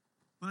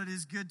Well, it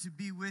is good to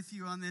be with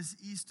you on this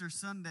Easter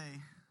Sunday.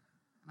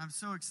 And I'm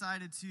so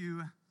excited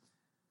to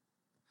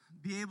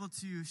be able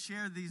to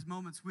share these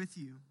moments with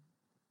you.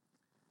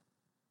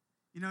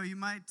 You know, you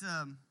might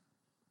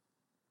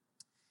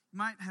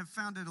have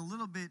found it a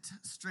little bit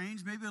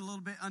strange, maybe a little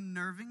bit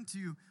unnerving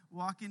to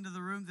walk into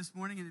the room this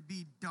morning and it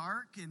be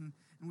dark, and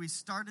we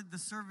started the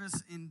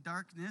service in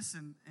darkness,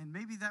 and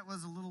maybe that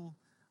was a little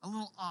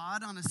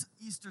odd on an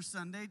Easter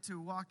Sunday to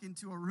walk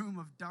into a room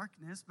of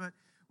darkness, but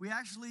we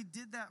actually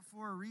did that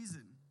for a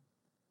reason.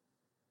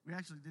 We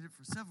actually did it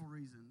for several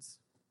reasons.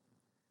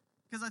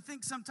 Because I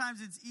think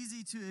sometimes it's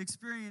easy to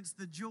experience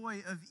the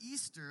joy of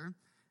Easter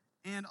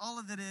and all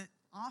of that it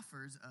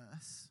offers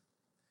us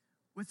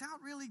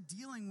without really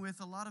dealing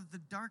with a lot of the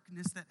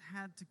darkness that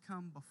had to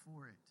come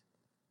before it.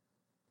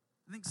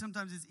 I think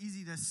sometimes it's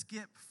easy to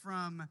skip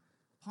from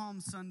Palm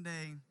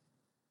Sunday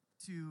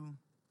to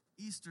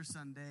Easter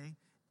Sunday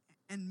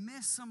and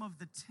miss some of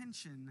the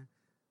tension,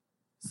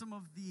 some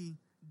of the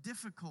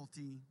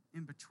difficulty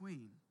in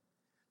between.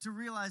 To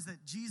realize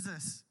that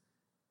Jesus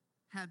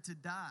had to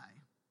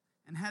die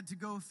and had to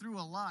go through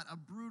a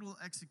brutal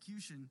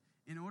execution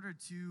in order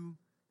to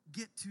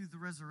get to the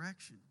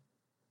resurrection.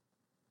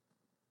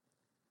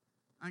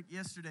 Like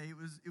yesterday, it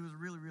was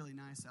really, really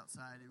nice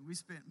outside, and we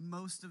spent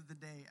most of the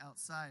day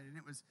outside, and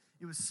it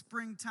was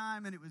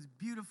springtime, and it was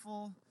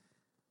beautiful,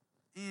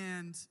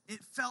 and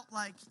it felt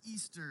like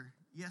Easter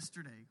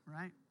yesterday,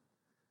 right?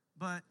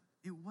 But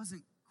it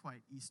wasn't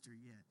quite Easter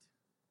yet.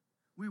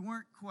 We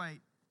weren't quite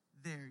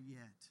there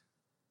yet.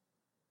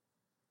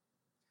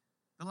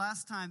 The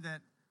last time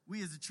that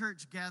we as a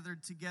church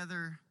gathered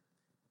together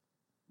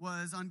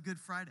was on Good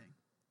Friday,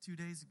 2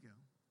 days ago.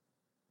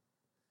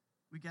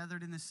 We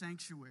gathered in the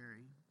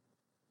sanctuary,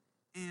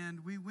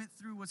 and we went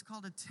through what's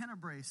called a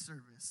Tenebrae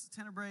service.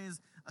 Tenebrae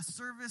is a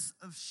service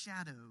of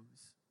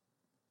shadows.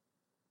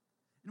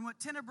 And what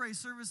Tenebrae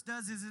service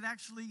does is it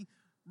actually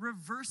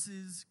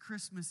reverses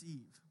Christmas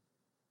Eve.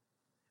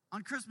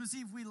 On Christmas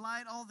Eve, we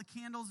light all the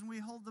candles and we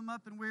hold them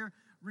up, and we're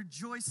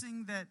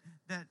rejoicing that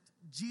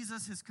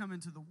Jesus has come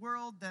into the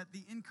world, that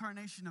the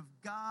incarnation of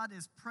God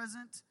is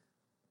present.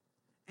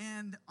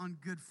 And on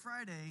Good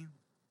Friday,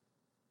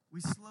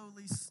 we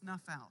slowly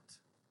snuff out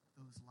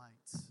those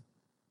lights.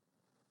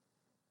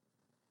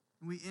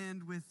 And we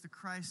end with the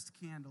Christ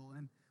candle,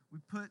 and we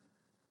put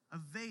a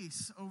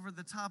vase over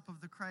the top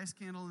of the Christ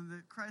candle, and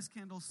the Christ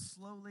candle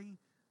slowly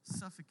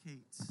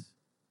suffocates,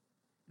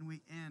 and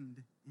we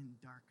end in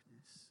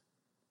darkness.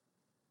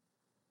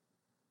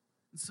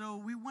 And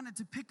so we wanted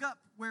to pick up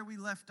where we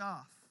left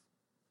off.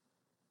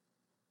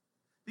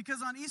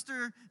 Because on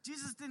Easter,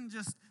 Jesus didn't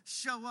just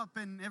show up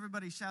and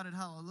everybody shouted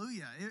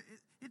hallelujah.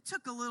 It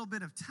took a little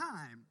bit of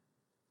time.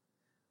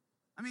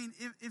 I mean,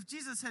 if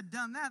Jesus had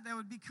done that, that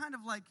would be kind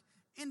of like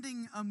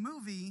ending a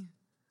movie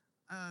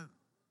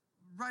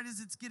right as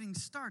it's getting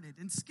started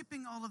and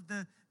skipping all of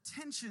the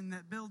tension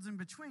that builds in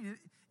between.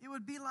 It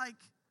would be like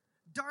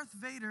Darth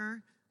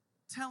Vader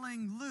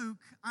telling Luke,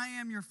 I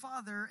am your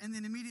father, and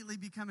then immediately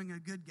becoming a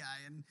good guy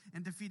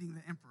and defeating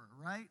the emperor,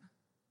 right?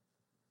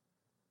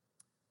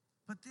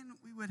 But then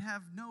we would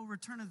have no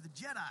Return of the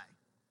Jedi.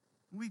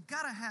 We've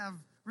got to have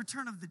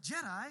Return of the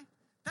Jedi.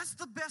 That's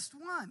the best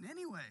one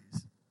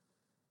anyways.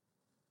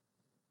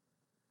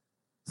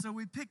 So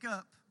we pick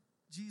up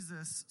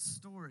Jesus'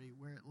 story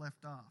where it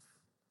left off.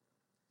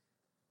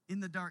 In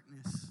the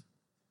darkness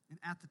and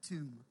at the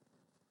tomb.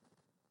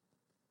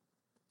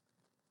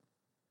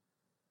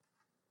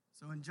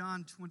 So in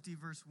John 20,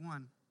 verse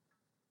 1,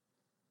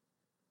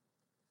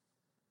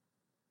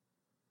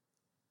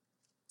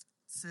 it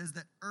says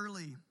that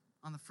early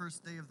on the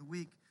first day of the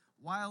week,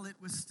 while it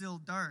was still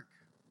dark,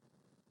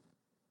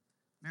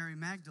 Mary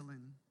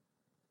Magdalene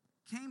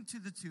came to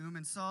the tomb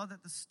and saw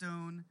that the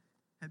stone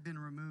had been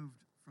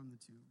removed from the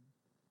tomb.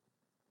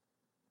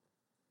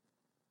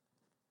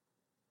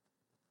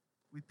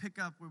 We pick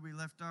up where we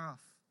left off,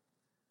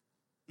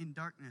 in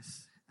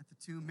darkness at the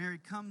tomb. Mary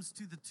comes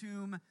to the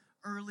tomb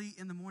early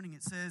in the morning.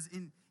 It says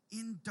in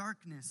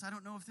darkness. I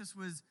don't know if this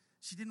was,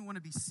 she didn't want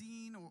to be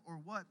seen or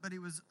what, but it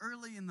was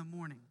early in the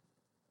morning.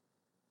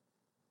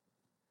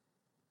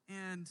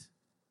 And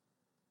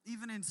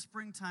even in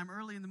springtime,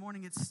 early in the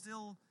morning, it's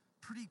still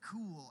pretty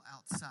cool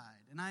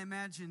outside. And I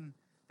imagine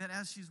that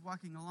as she's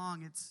walking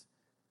along,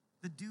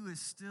 the dew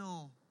is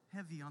still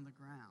heavy on the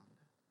ground.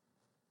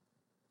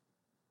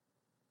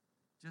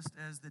 Just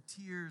as the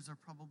tears are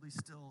probably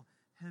still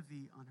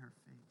heavy on her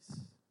face.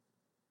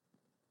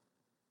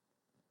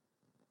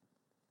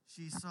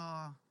 She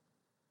saw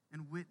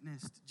and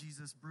witnessed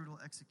Jesus' brutal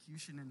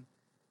execution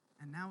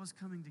and now is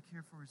coming to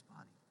care for his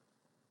body.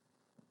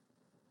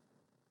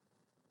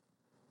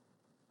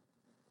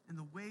 And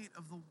the weight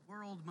of the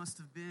world must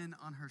have been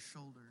on her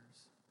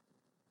shoulders.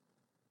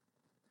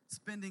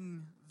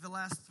 Spending the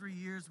last 3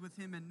 years with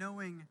him and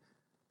knowing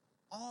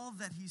all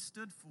that he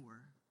stood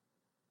for.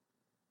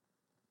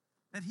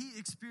 That he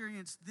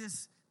experienced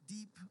this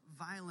deep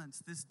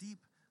violence, this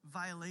deep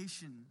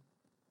violation,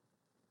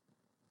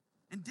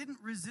 and didn't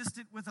resist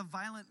it with a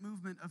violent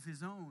movement of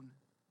his own,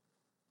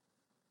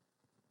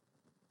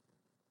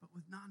 but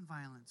with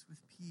nonviolence, with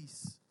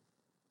peace.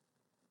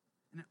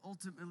 And it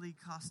ultimately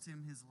cost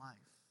him his life.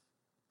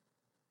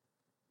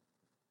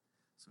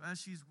 So as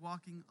she's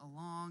walking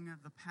along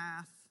the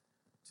path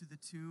to the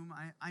tomb,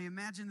 I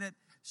imagine that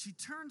she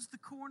turns the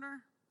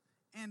corner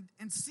and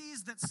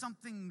sees that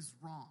something's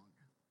wrong.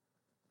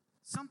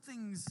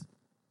 Something's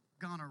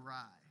gone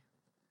awry.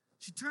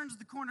 She turns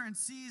the corner and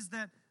sees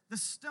that the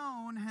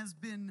stone has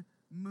been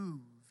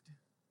moved.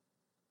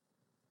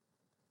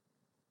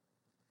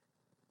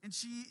 And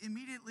she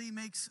immediately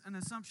makes an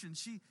assumption.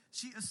 She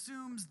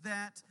assumes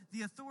that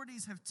the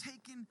authorities have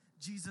taken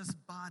Jesus'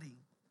 body.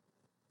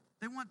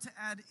 They want to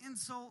add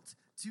insult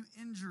to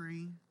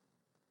injury,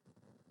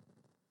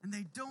 and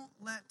they don't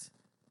let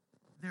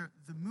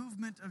the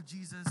movement of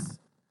Jesus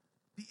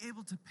be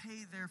able to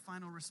pay their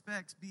final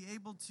respects, be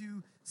able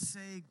to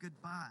say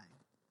goodbye.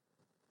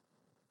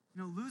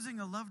 You know, losing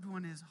a loved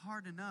one is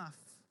hard enough.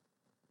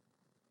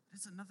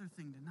 It's another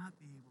thing to not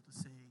be able to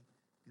say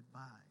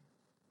goodbye.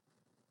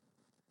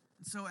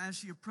 And so as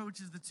she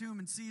approaches the tomb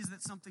and sees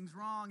that something's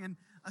wrong and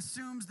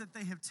assumes that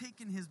they have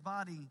taken his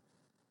body,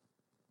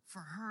 for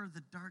her,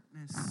 the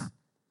darkness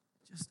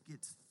just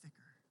gets thicker.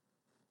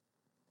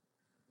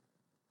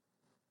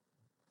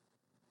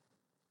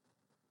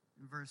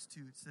 In verse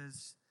 2, it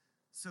says,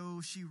 "So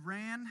she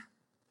ran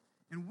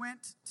and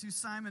went to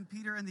Simon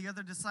Peter and the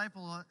other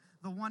disciple,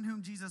 the one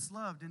whom Jesus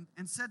loved,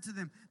 and said to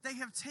them, 'They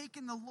have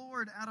taken the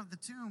Lord out of the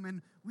tomb,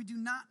 and we do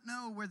not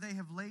know where they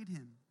have laid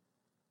him.'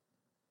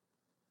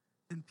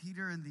 Then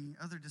Peter and the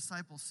other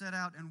disciple set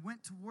out and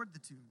went toward the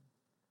tomb.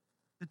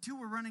 The two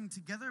were running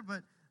together,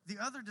 but the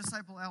other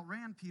disciple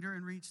outran Peter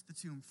and reached the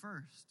tomb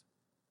first.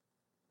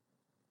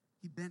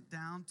 He bent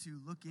down to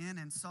look in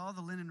and saw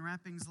the linen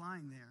wrappings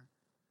lying there,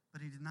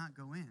 but he did not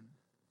go in.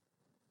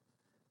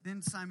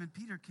 Then Simon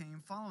Peter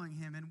came, following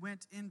him, and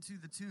went into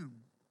the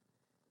tomb.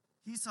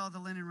 He saw the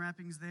linen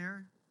wrappings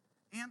there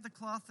and the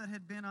cloth that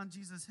had been on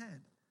Jesus'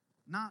 head,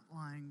 not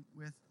lying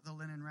with the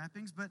linen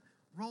wrappings, but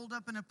rolled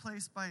up in a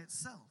place by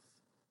itself.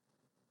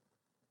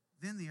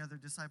 Then the other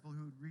disciple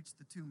who had reached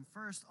the tomb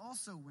first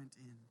also went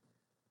in,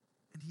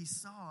 and he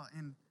saw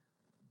and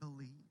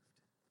believed.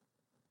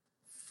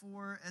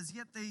 For as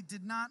yet they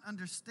did not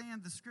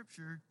understand the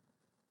scripture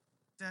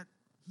that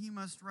he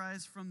must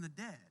rise from the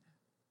dead.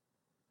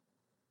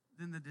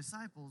 Then the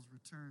disciples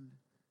returned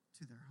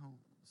to their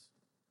homes."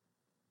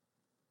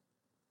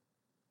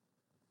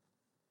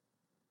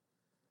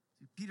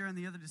 See, Peter and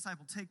the other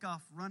disciple take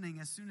off running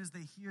as soon as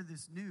they hear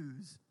this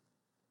news.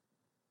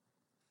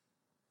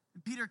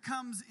 And Peter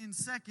comes in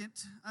second,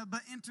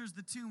 but enters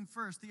the tomb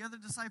first. The other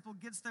disciple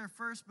gets there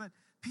first, but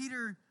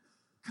Peter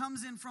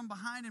comes in from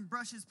behind and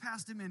brushes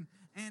past him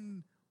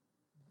and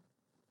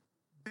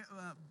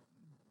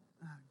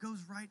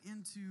goes right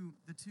into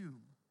the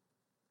tomb.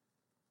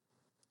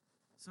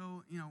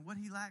 So, you know, what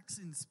he lacks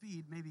in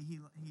speed, maybe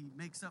he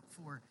makes up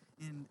for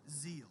in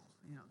zeal.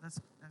 You know, that's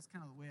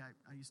kind of the way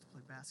I used to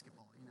play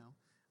basketball, you know.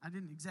 I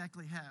didn't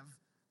exactly have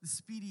the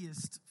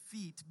speediest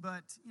feet,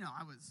 but, you know,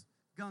 I was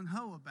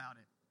gung-ho about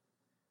it.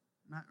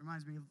 That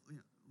reminds me of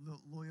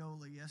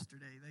Loyola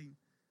yesterday.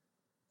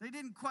 They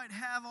didn't quite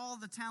have all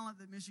the talent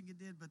that Michigan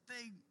did, but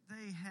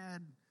they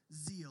had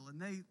zeal.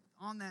 And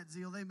on that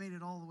zeal, they made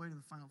it all the way to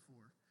the Final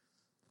Four.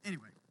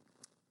 Anyway,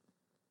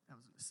 that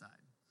was an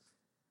aside.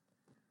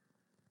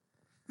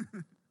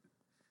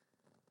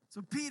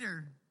 So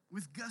Peter,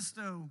 with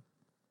gusto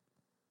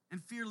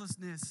and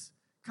fearlessness,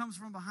 comes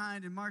from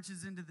behind and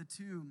marches into the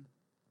tomb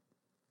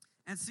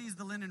and sees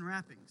the linen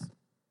wrappings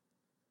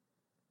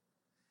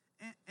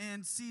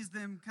and sees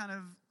them kind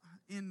of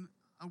in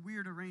a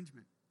weird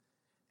arrangement.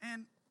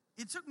 And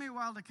it took me a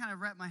while to kind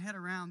of wrap my head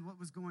around what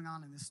was going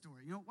on in this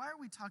story. You know, why are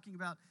we talking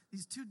about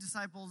these two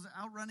disciples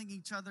outrunning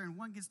each other, and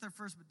one gets there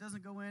first but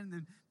doesn't go in, and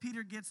then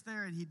Peter gets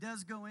there and he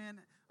does go in?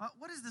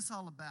 What is this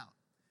all about?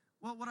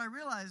 Well, what I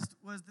realized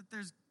was that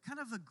there's kind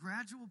of a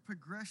gradual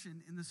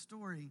progression in the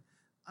story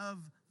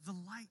of the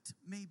light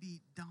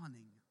maybe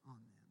dawning on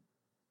them.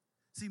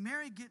 See,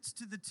 Mary gets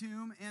to the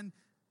tomb and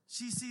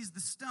she sees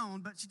the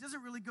stone, but she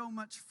doesn't really go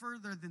much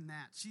further than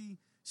that. She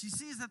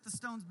sees that the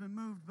stone's been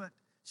moved, but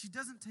she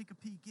doesn't take a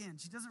peek in.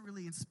 She doesn't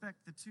really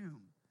inspect the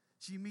tomb.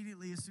 She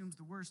immediately assumes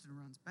the worst and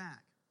runs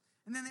back.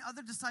 And then the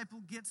other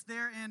disciple gets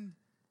there and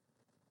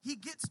he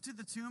gets to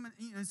the tomb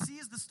and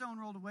sees the stone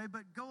rolled away,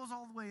 but goes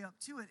all the way up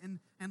to it and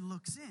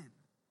looks in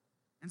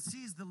and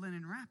sees the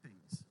linen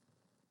wrappings.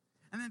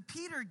 And then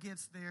Peter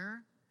gets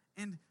there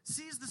and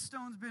sees the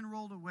stone's been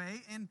rolled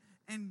away and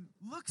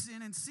looks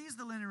in and sees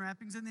the linen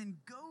wrappings, and then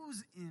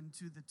goes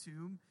into the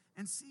tomb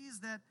and sees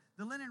that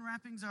the linen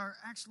wrappings are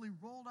actually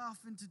rolled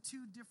off into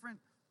two different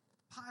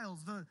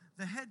piles.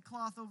 The head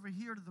cloth over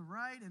here to the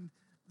right and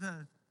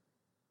the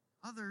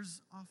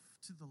others off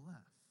to the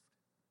left.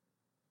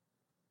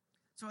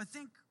 So I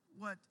think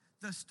what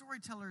the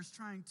storyteller is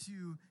trying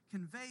to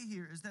convey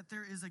here is that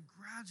there is a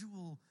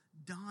gradual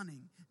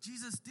dawning.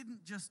 Jesus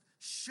didn't just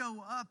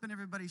show up and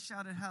everybody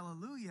shouted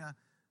hallelujah.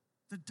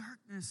 The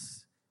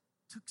darkness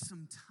took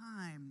some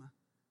time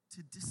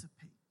to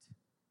dissipate.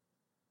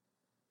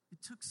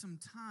 It took some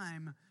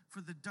time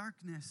for the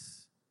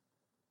darkness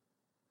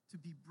to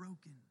be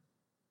broken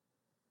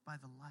by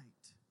the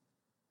light.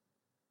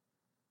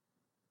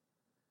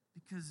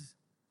 Because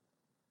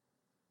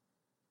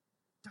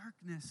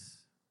darkness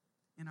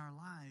in our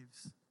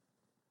lives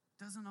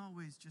doesn't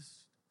always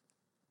just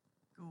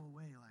go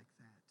away like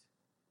that.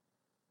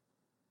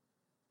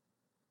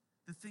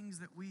 The things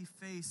that we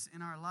face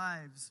in our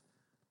lives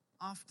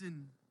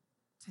often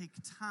take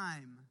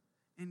time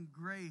and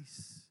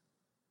grace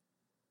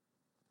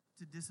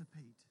to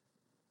dissipate.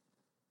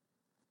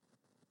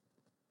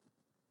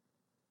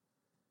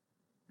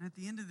 And at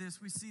the end of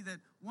this, we see that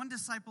one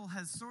disciple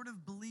has sort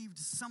of believed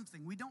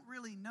something. We don't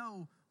really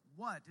know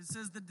what. It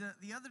says that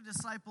the other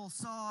disciple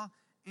saw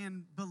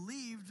and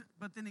believed,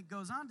 but then it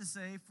goes on to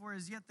say, for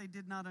as yet they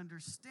did not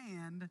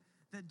understand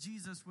that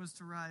Jesus was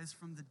to rise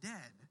from the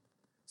dead.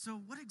 So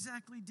what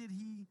exactly did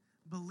he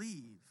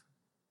believe?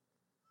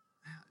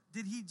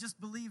 Did he just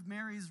believe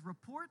Mary's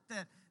report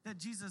that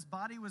Jesus'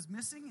 body was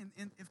missing?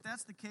 And if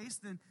that's the case,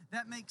 then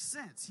that makes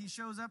sense. He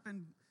shows up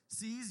and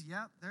sees,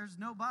 yep, there's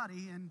no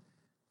body, and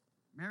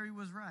Mary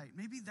was right.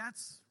 Maybe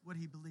that's what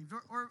he believed.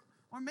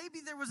 Or maybe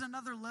there was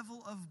another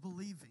level of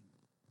believing.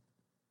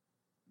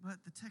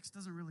 But the text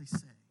doesn't really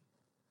say.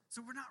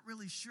 So we're not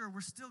really sure.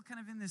 We're still kind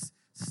of in this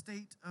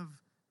state of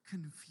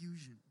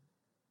confusion.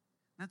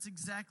 That's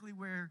exactly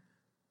where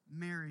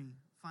Mary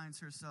finds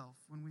herself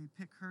when we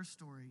pick her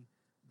story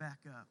back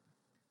up.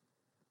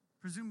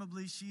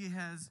 Presumably, she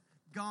has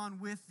gone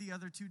with the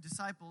other two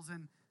disciples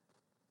and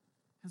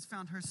has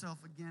found herself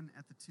again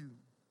at the tomb.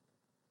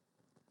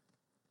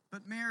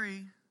 But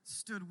Mary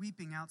stood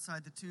weeping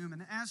outside the tomb,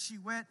 and as she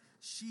went,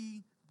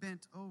 she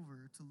bent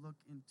over to look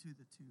into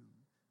the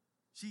tomb.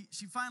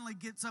 She finally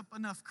gets up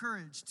enough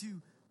courage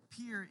to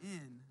peer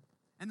in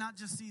and not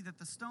just see that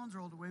the stones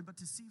rolled away, but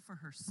to see for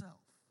herself.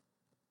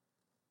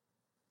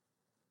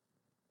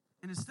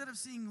 And instead of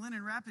seeing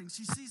linen wrappings,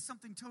 she sees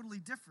something totally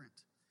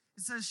different.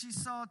 It says she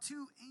saw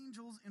two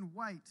angels in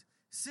white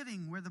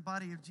sitting where the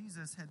body of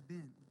Jesus had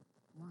been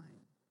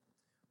lying,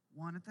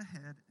 one at the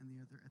head and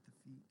the other at the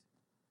feet.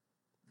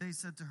 They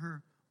said to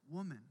her,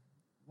 "Woman,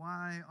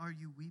 why are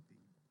you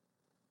weeping?"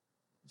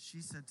 And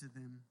she said to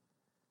them,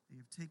 "They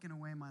have taken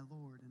away my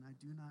Lord, and I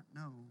do not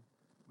know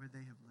where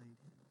they have laid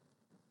him."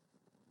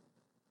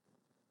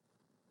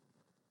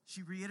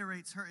 She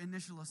reiterates her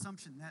initial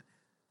assumption that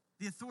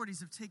the authorities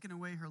have taken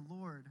away her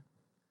Lord.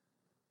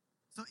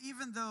 So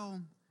even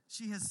though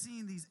she has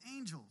seen these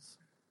angels,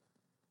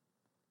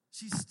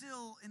 she's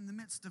still in the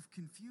midst of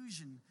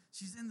confusion.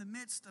 She's in the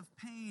midst of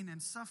pain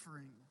and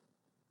suffering.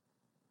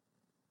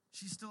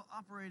 She's still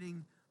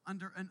operating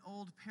under an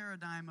old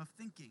paradigm of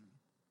thinking.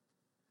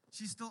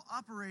 She's still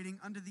operating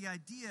under the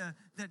idea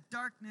that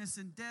darkness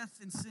and death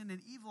and sin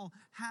and evil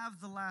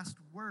have the last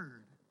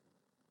word.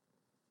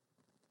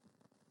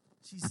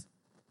 She's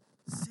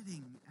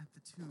sitting at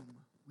the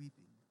tomb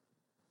weeping.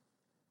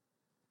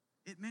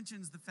 It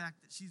mentions the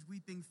fact that she's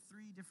weeping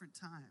 3 different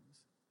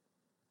times.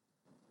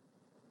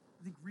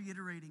 I think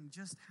reiterating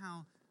just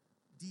how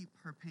deep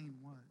her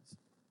pain was.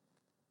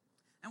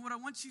 And what I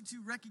want you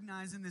to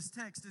recognize in this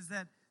text is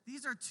that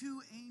these are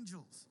 2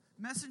 angels,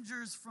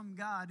 messengers from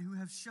God who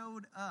have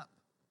showed up.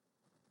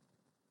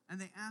 And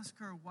they ask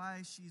her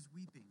why she's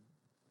weeping.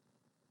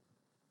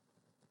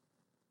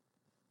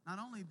 Not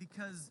only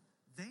because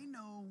they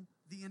know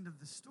the end of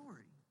the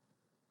story,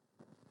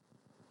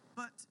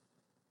 but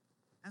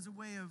as a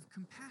way of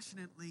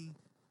compassionately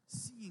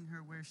seeing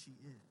her where she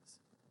is.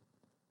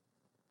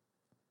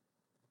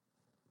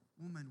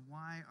 "Woman,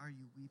 why are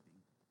you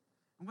weeping?"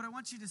 And what I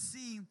want you to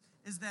see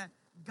is that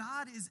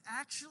God is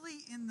actually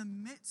in the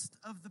midst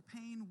of the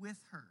pain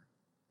with her.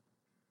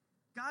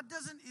 God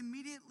doesn't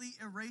immediately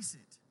erase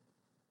it,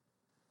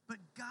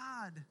 but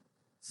God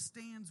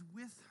stands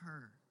with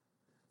her.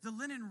 The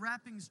linen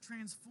wrappings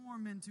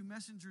transform into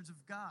messengers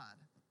of God.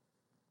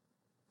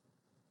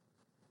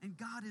 And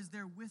God is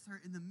there with her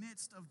in the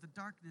midst of the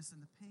darkness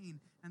and the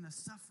pain and the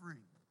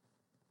suffering.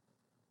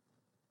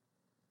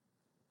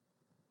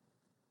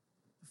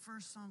 The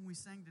first song we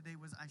sang today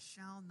was, "I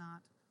Shall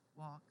Not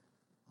Walk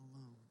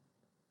Alone."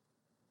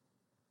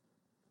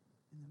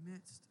 In the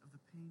midst of the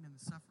pain and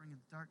the suffering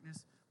and the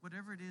darkness,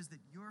 whatever it is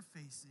that you're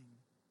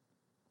facing,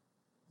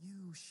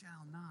 you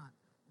shall not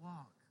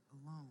walk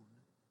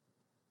alone.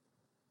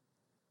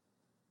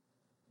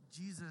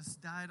 Jesus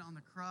died on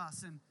the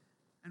cross, and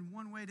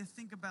one way to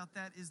think about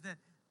that is that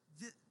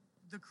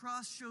the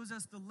cross shows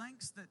us the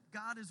lengths that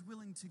God is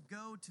willing to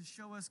go to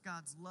show us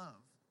God's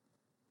love.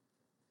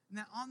 And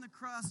that on the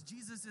cross,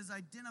 Jesus is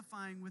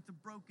identifying with the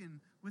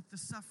broken, with the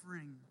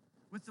suffering,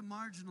 with the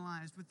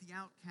marginalized, with the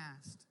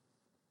outcast.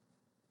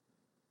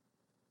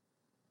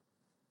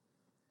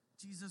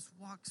 Jesus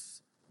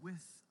walks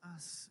with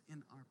us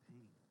in our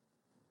pain.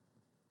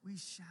 We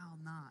shall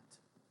not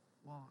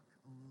walk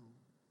alone.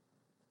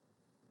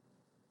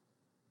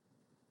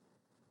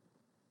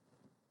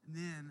 And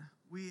then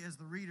we, as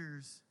the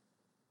readers,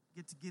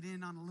 get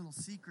in on a little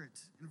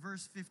secret. In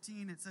verse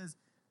 15, it says,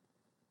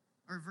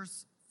 or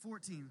verse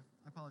 14,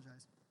 I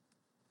apologize.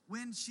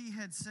 When she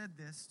had said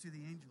this to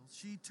the angels,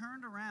 she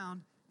turned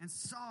around and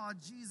saw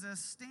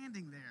Jesus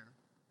standing there,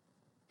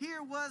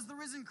 here was the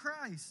risen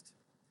Christ.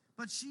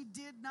 But she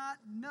did not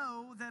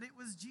know that it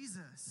was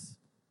Jesus.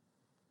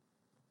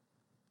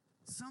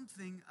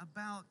 Something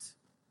about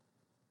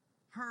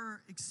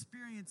her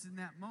experience in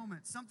that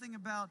moment, something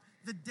about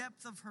the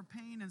depth of her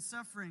pain and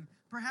suffering,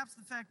 perhaps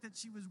the fact that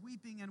she was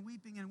weeping and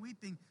weeping and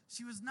weeping,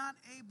 she was not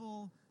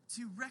able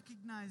to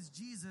recognize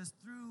Jesus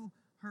through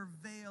her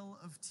veil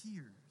of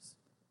tears.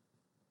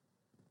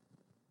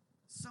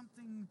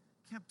 Something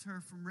kept her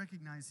from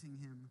recognizing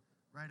him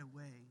right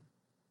away.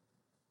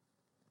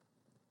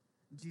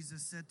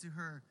 Jesus said to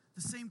her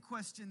the same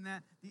question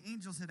that the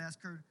angels had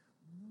asked her,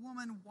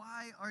 "Woman,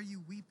 why are you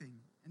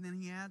weeping?" And then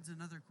he adds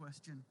another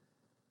question,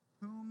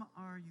 "Whom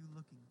are you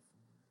looking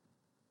for?"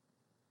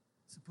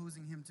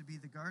 Supposing him to be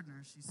the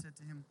gardener, she said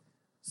to him,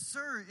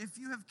 "Sir, if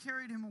you have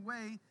carried him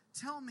away,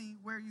 tell me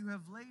where you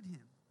have laid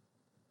him,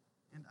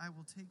 and I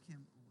will take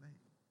him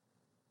away."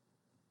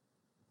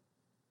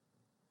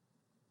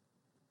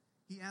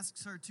 He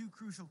asks her two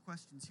crucial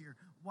questions here.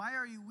 Why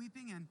are you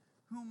weeping, and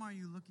whom are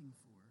you looking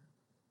for?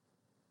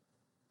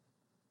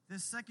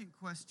 This second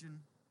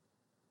question,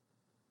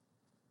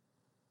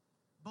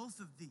 both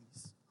of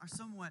these are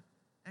somewhat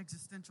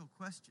existential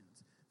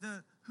questions.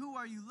 The "who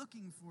are you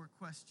looking for"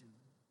 question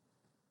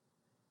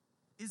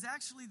is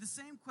actually the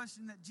same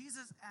question that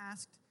Jesus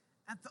asked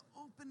at the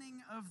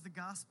opening of the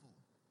gospel,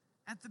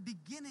 at the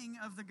beginning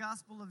of the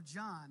Gospel of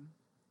John,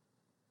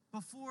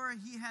 before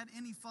he had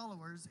any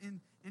followers.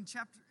 In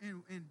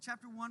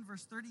chapter 1,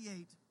 verse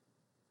 38,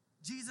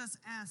 Jesus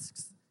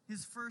asks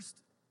his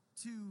first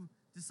two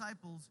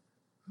disciples,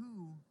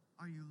 "Who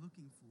are you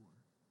looking for?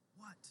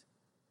 What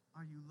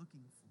are you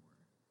looking for?"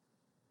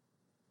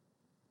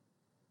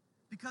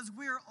 Because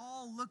we're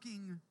all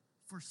looking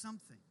for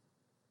something.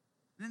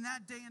 And in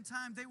that day and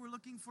time, they were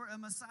looking for a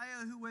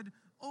Messiah who would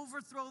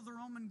overthrow the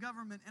Roman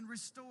government and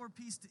restore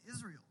peace to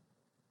Israel.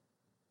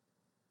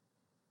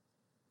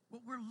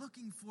 What we're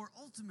looking for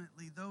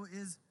ultimately, though,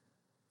 is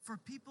for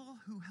people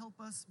who help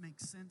us make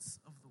sense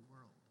of the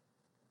world.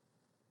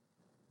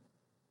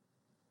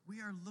 We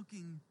are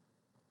looking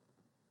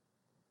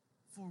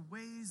for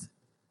ways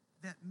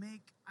that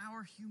make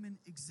our human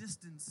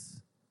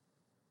existence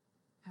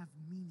have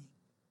meaning.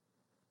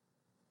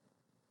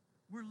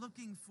 We're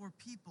looking for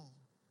people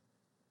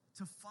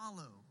to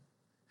follow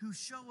who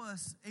show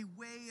us a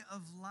way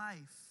of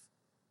life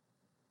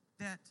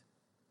that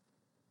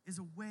is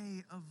a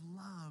way of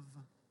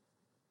love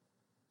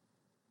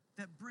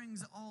that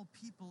brings all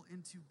people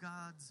into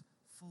God's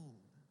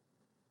fold.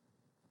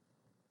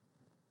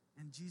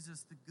 And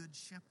Jesus, the Good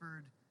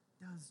Shepherd,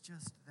 does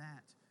just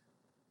that.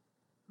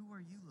 Who are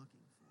you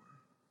looking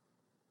for?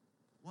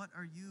 What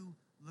are you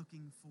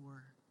looking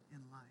for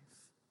in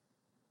life?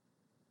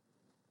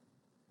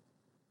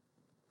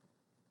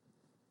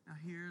 Now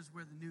here's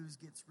where the news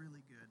gets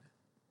really good.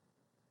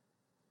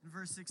 In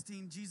verse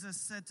 16, Jesus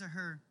said to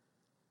her,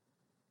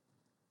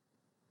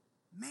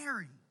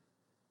 "Mary."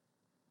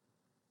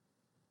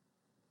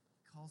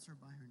 He calls her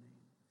by her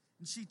name.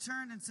 And she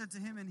turned and said to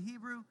him in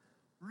Hebrew,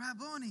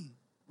 "Rabboni,"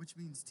 which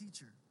means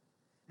teacher.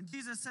 And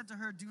Jesus said to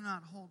her, "Do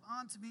not hold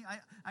on to me."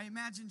 I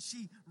imagine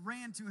she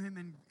ran to him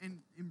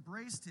and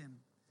embraced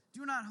him.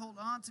 "Do not hold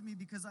on to me,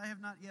 because I have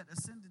not yet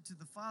ascended to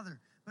the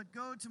Father. But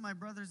go to my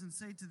brothers and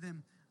say to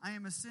them, I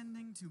am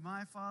ascending to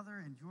my Father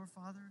and your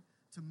Father,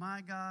 to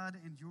my God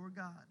and your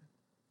God."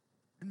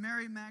 And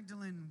Mary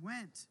Magdalene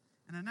went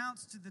and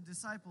announced to the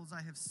disciples,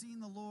 "I have seen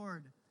the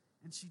Lord."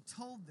 And she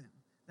told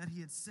them that he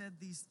had said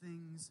these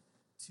things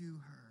to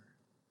her.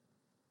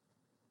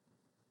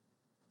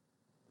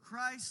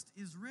 Christ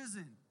is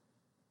risen.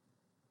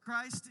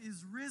 Christ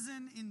is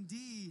risen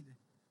indeed.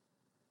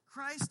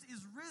 Christ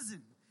is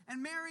risen.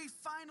 And Mary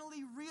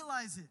finally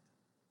realizes it.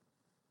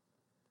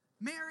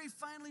 Mary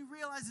finally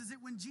realizes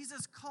it when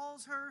Jesus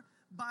calls her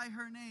by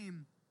her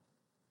name.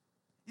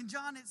 In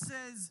John, it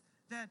says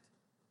that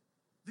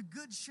the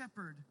Good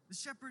Shepherd, the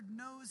shepherd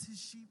knows his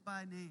sheep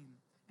by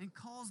name and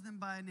calls them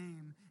by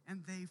name,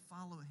 and they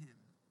follow him.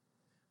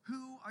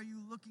 Who are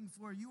you looking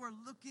for? You are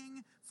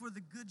looking for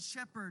the Good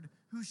Shepherd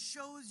who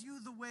shows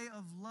you the way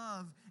of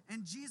love,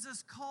 and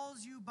Jesus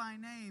calls you by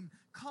name,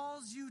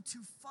 calls you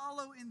to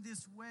follow in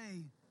this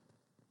way.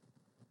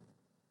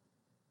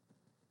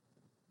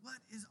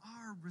 What is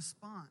our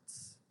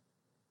response?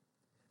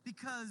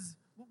 Because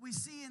what we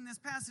see in this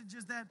passage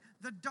is that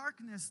the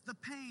darkness, the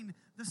pain,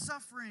 the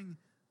suffering,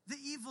 the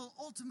evil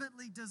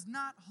ultimately does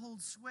not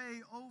hold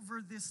sway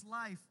over this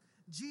life.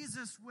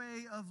 Jesus'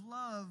 way of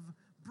love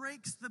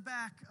breaks the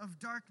back of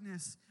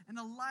darkness, and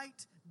a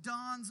light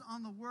dawns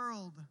on the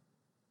world.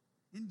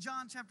 In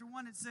John chapter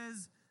 1, it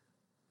says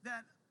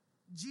that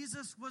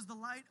Jesus was the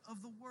light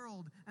of the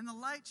world, and the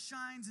light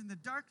shines in the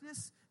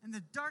darkness, and the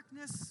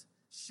darkness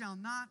shall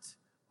not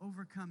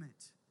overcome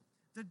it.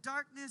 The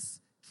darkness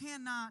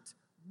cannot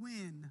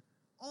win.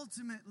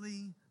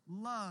 Ultimately,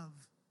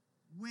 love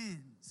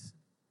wins.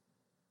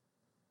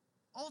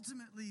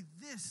 Ultimately,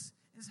 this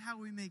is how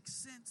we make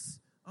sense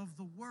of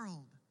the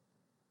world.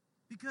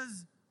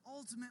 Because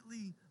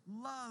ultimately,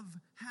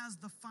 love has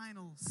the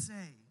final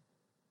say.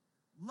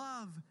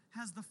 Love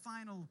has the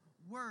final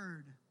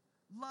word.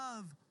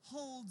 Love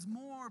holds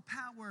more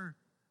power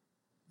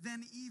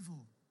than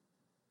evil.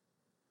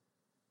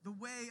 The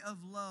way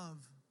of love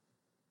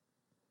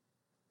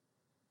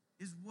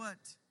is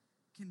what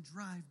can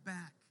drive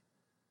back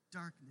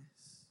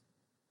darkness.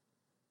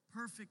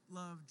 Perfect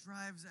love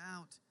drives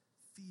out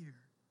fear.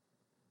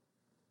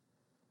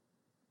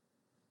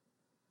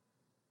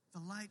 The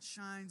light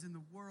shines in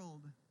the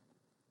world,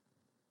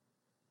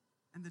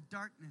 and the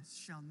darkness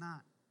shall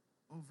not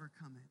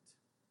overcome it.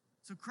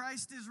 So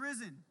Christ is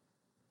risen.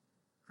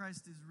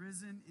 Christ is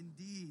risen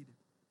indeed.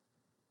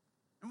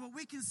 And what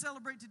we can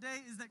celebrate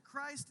today is that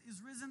Christ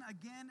is risen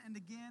again and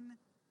again,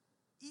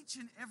 each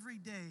and every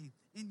day,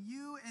 in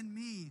you and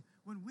me,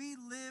 when we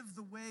live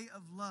the way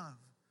of love,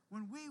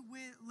 when we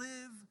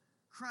live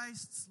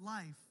Christ's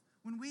life,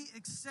 when we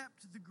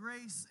accept the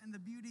grace and the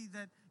beauty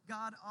that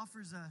God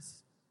offers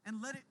us,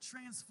 and let it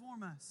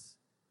transform us,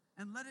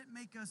 and let it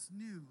make us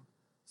new,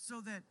 so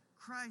that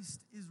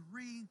Christ is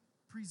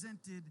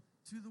represented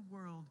to the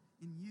world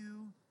in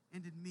you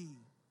and in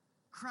me.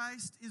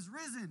 Christ is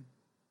risen.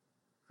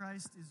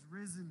 Christ is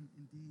risen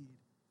indeed.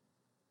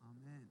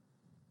 Amen.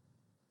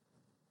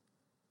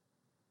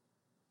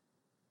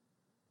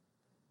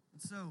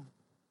 And so,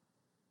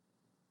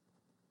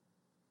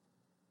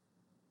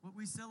 what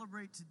we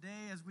celebrate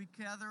today as we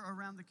gather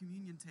around the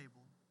communion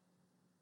table